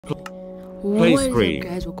Play What is up, screen.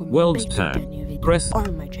 guys? Welcome World back to tab. a new video Press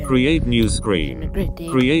on my channel. create new Having a screen. great day.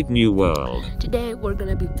 Create new world. Today we're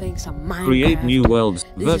gonna be playing some Minecraft. Create new worlds.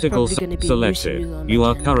 This is Vertical probably gonna be a new series selected. on my You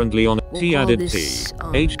are channel. currently on We'll T call added this, T.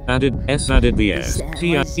 H added S added the this, S.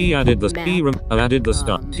 T what is E it? added the Map. E added the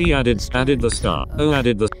star. T added added the star. O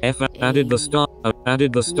added the F added the star. O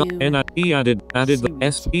added the star. N E added the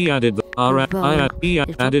S. E added the R I E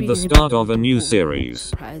added the start of a new series.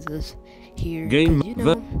 Surprises here. Game 'cause, you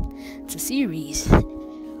know, it's a series. I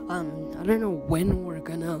don't know when we're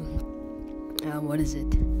gonna. What is it?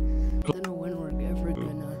 I don't know when we're ever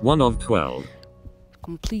gonna 1 of 12.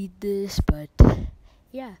 complete this, but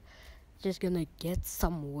yeah, just gonna get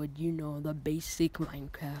some wood. You know, the basic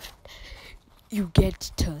Minecraft. You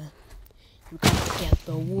gotta get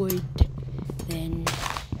the wood, then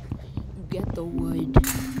you get the wood.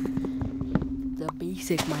 The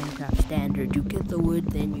basic Minecraft standard. You get the wood,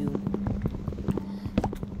 then you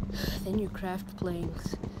craft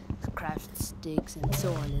planks, craft sticks, and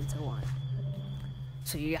so on and so on.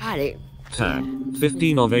 So you got it. Tag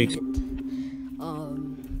 15 of 8.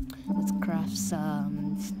 Let's craft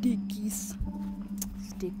some sticks.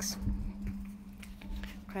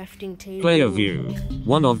 Crafting table. Player view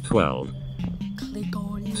 1 of 12. Click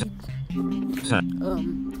on it. Tag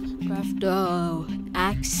Craft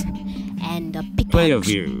axe and a pickaxe. player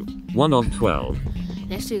view 1 of 12.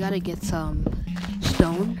 Next, you gotta get some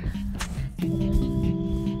stone.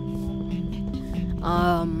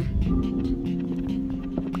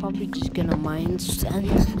 Probably just gonna mine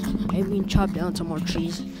and chop down some more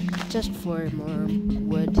trees just for more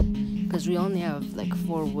wood, because we only have like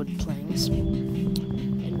 4 wood planks and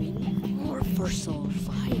we need more for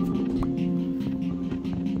survival.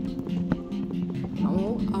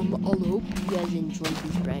 I'll hope you guys enjoy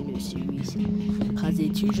this brand new series, because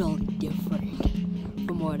it's usually different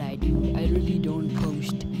from what I do. I really don't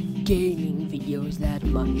post gaming videos that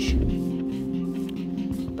much.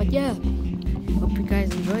 But yeah, hope you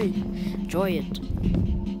guys enjoy it.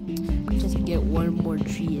 Just get one more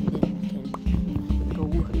tree and then we can go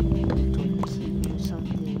to a cave or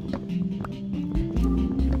something.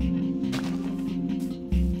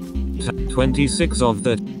 26 of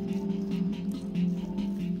the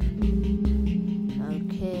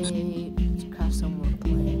Okay, let's craft some more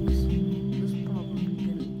planks. This probably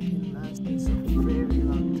can last us a very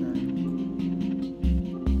long time.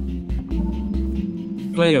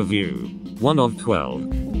 player view 1 of 12.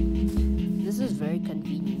 This is very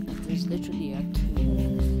convenient because there's literally a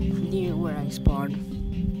cave near where I spawn.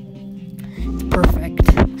 It's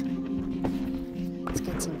perfect. Let's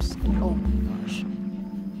get some. Oh my gosh!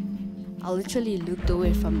 I literally looked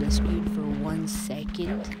away from the screen for 1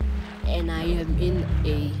 second, and I am in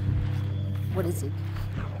a. What is it?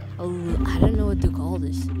 I don't know what to call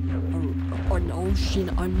this. An ocean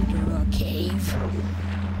under a cave.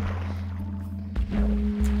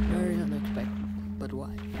 Very unexpected, but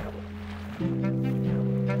why?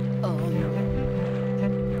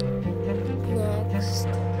 Next, I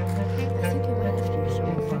think you might have to use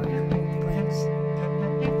some of our planks.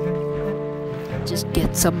 Just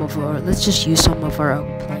get some of our. Let's just use some of our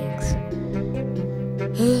own planks.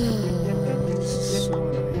 This is so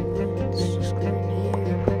annoying. Let's just go in here,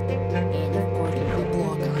 and of course we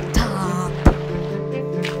block on top, and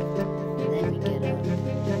then we get a.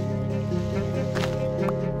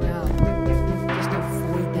 Wow, just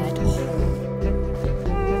avoid that hole.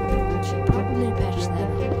 Should probably patch that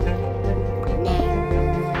up. Nah,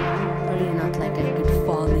 probably not like I could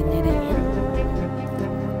fall in it again.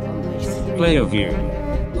 On my screen. Player view.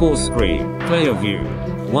 Core screen. Player view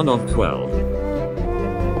 1 of 12.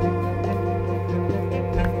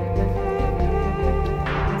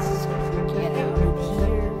 Let's get out of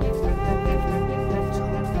here.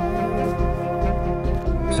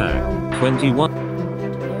 Tag 21.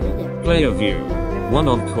 Player view 1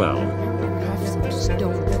 of 12. Have some stone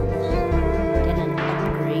tools. Get an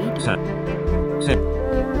upgrade. Tag 10.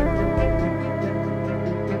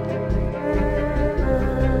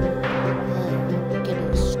 Get a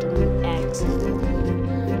stone axe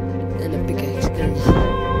and a pickaxe, guys.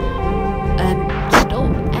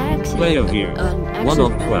 Stone axe. Player view Axe 1 is of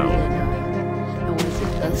better 12. than what is it?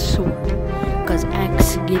 A sword, because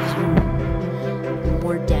axe gives you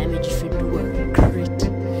more damage if you do a critical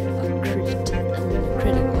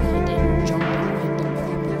hit and jumping hit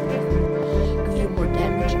them properly. Give you more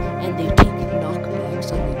damage, and they take knockback,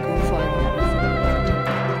 so they go farther away from you.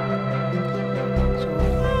 So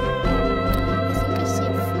I think I see a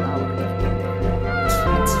flower right there.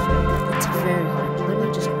 It's very hard. Let me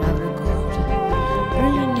just rather go out. I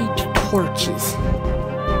really need torches.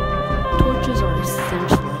 Torches are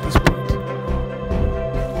essential at this point.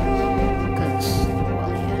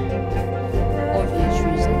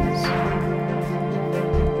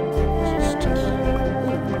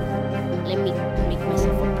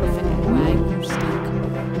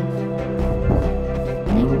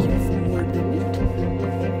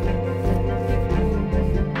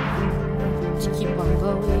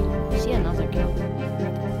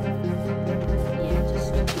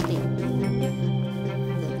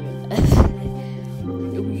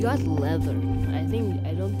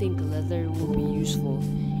 don't think leather will be useful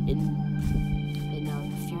in the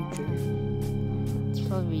future. It's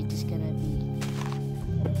probably just gonna be.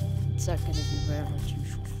 It's not gonna be very much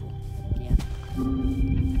useful. Yeah.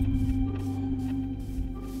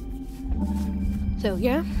 So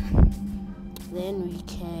yeah. Then we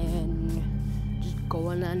can just go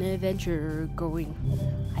on an adventure. Going.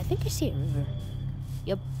 I think I see a river.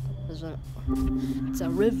 Yep. It's a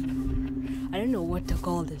river. I don't know what to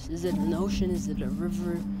call this. Is it an ocean? Is it a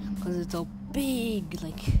river? Because it's a big,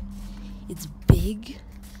 like, it's big,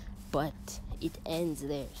 but it ends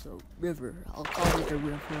there. So river. I'll call it a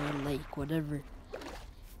river or lake, whatever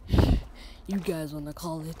you guys want to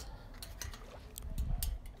call it.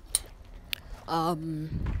 I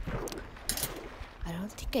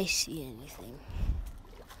don't think I see anything.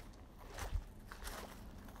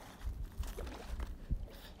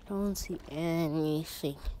 Don't see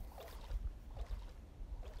anything.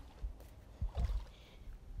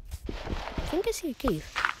 I think I see a cave.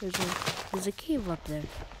 There's a cave up there.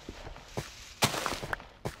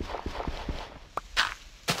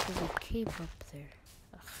 There's a cave up there.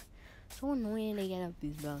 Ugh. So annoying to get up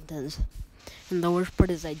these mountains. And the worst part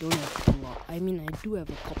is I don't have blocks. I mean, I do have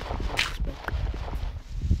a couple of blocks, but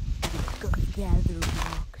I gotta gather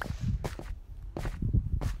blocks.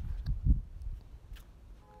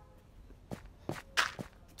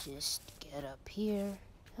 Just get up here.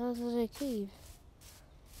 How's there a cave?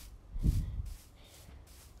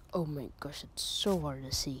 Oh my gosh, it's so hard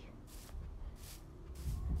to see.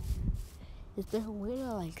 Is there a way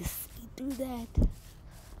to like see through that?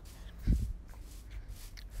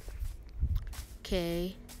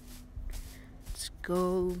 Okay. Let's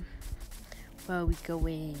go. Where are we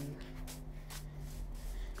going?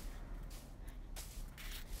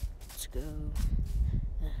 Let's go.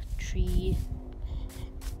 A tree.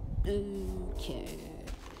 Okay.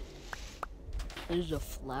 There's a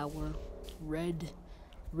flower. Red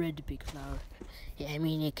big flower. Yeah, I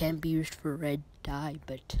mean it can be used for red dye,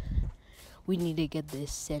 but we need to get the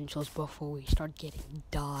essentials before we start getting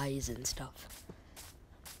dyes and stuff.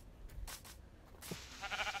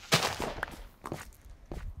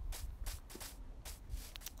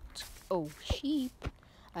 Oh, sheep.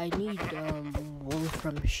 I need wool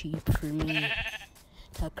from sheep for me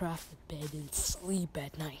to craft a bed and sleep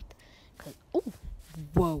at night. Oh,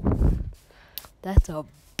 whoa. That's a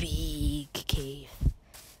big cave.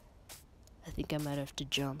 I think I might have to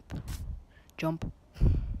jump.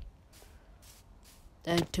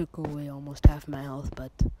 That took away almost half my health,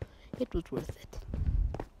 but it was worth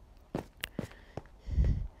it.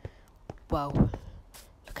 Wow.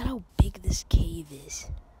 Look at how big this cave is.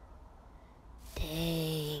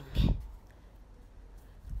 Dang.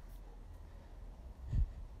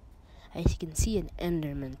 As you can see, an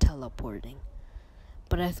Enderman teleporting.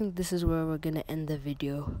 But I think this is where we're gonna end the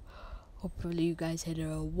video. Hopefully you guys had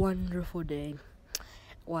a wonderful day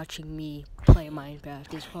watching me play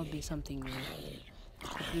Minecraft. It's probably something new.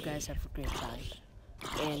 Hope you guys have a great time.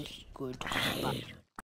 And goodbye.